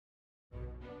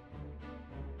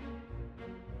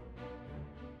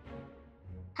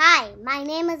Hi, my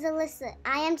name is Alyssa.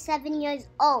 I am 7 years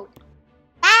old.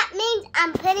 That means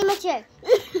I'm pretty mature.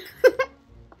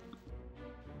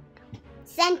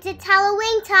 Since it's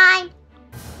Halloween time,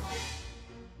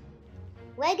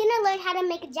 we're gonna learn how to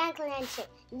make a jack-o'-lantern.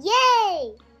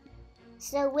 Yay!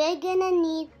 So we're gonna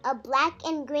need a black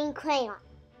and green crayon.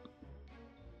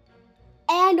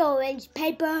 And orange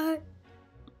paper.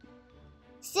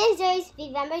 Scissors,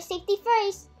 remember safety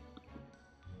first.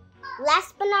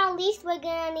 Last but not least, we're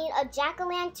gonna need a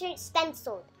jack-o'-lantern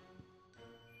stencil.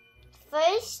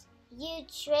 First, you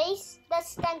trace the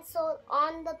stencil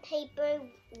on the paper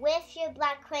with your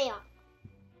black crayon.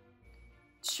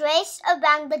 Trace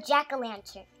around the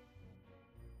jack-o'-lantern.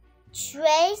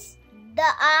 Trace the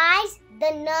eyes,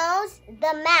 the nose,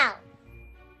 the mouth.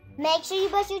 Make sure you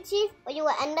brush your teeth or you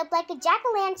will end up like a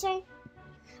jack-o'-lantern.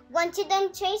 Once you're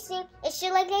done tracing, it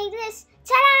should look like this.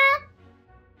 Ta-da!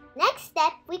 Next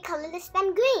step, we color the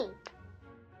stem green.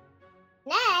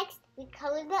 Next, we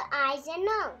color the eyes and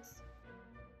nose.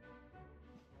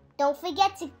 Don't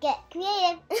forget to get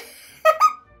creative.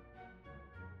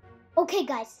 Okay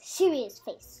guys, serious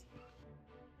face.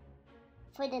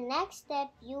 For the next step,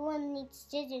 you will need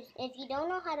scissors. If you don't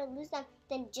know how to use them,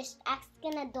 then just ask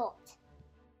an adult.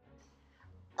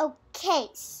 Okay,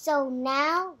 so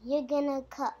now you're gonna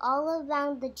cut all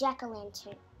around the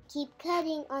jack-o'-lantern. Keep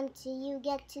cutting until you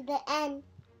get to the end.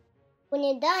 When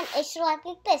you're done, it should look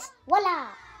like this. Voila!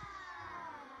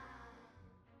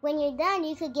 When you're done,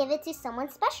 you could give it to someone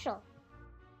special.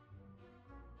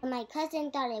 My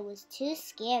cousin thought it was too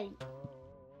scary.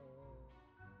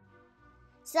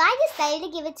 So I decided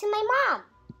to give it to my mom.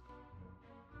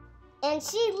 And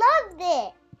she loved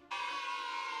it.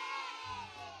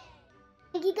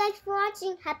 Thank you guys for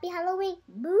watching. Happy Halloween.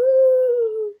 Boo!